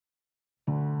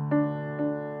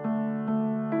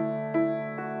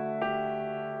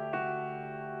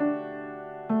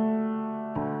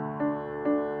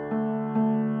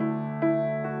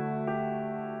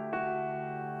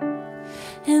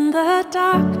In the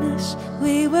darkness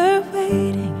we were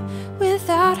waiting,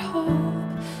 without hope,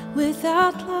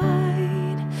 without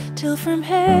light, till from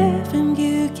heaven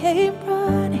you came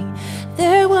running.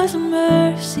 There was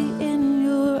mercy in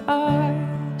your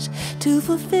arms to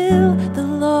fulfill the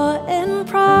law and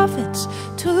prophets.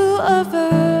 To a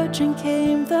virgin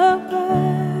came the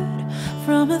word,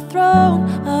 from a throne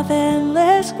of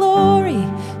endless glory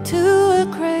to a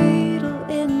cradle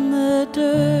in the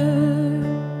dirt.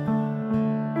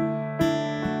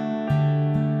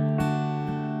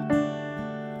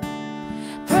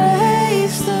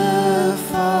 Praise the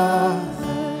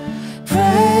Father,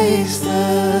 praise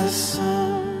the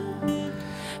Son,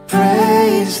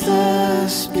 praise the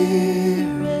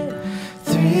Spirit,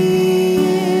 three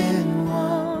in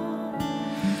one.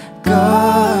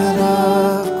 God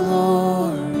of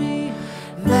glory,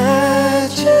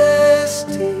 majesty,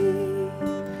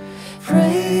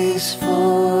 praise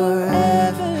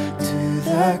forever to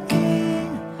the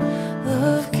King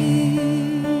of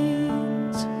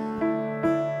Kings.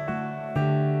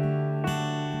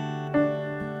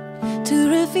 To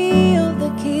reveal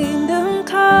the kingdom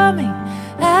coming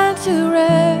and to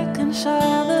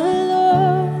reconcile the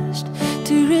lost,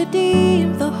 to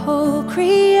redeem the whole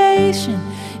creation.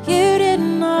 You did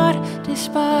not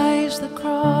despise the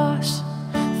cross,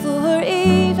 for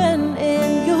even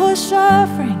in your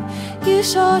suffering you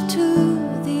saw to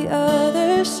the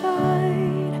other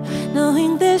side,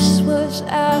 knowing this was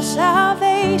our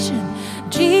salvation.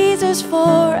 Jesus,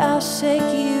 for our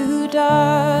sake you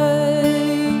died.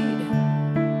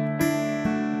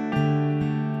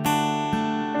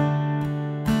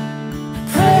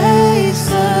 Praise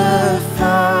the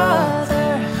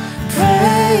Father,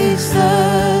 praise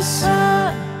the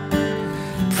Son,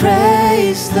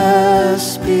 praise the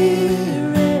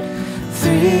Spirit,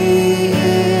 three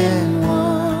in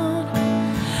one.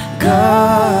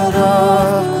 God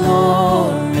of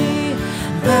glory,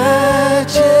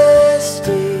 majesty,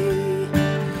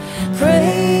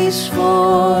 praise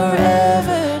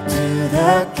forever to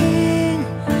the King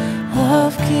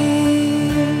of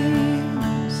Kings.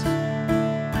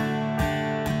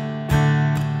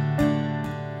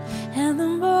 And the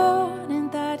morning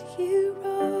that you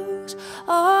rose,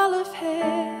 all of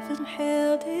heaven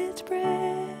held its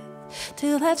breath,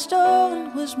 till that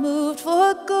stone was moved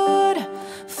for good,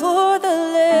 for the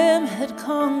Lamb had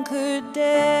conquered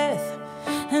death.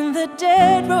 And the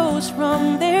dead rose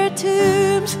from their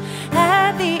tombs,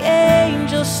 and the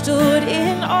angels stood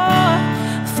in awe,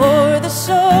 for the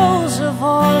souls of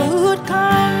all who'd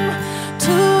come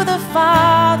to the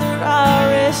Father are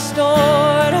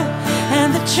restored.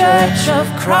 And the church of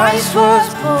Christ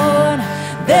was born,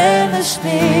 then the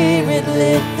Spirit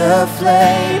lit the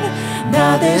flame.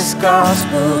 Now this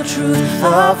gospel truth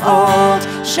of old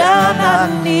shall not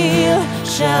kneel,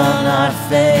 shall not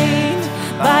faint.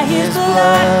 By His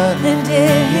blood and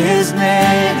in His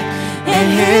name,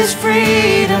 in His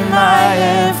freedom I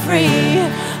am free,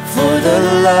 for the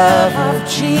love of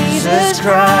Jesus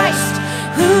Christ,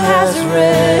 who has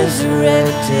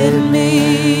resurrected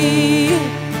me.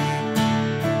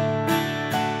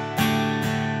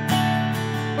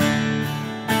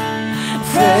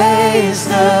 Praise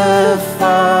the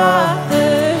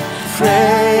Father,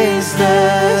 praise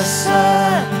the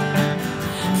Son,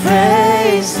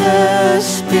 praise the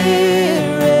Spirit,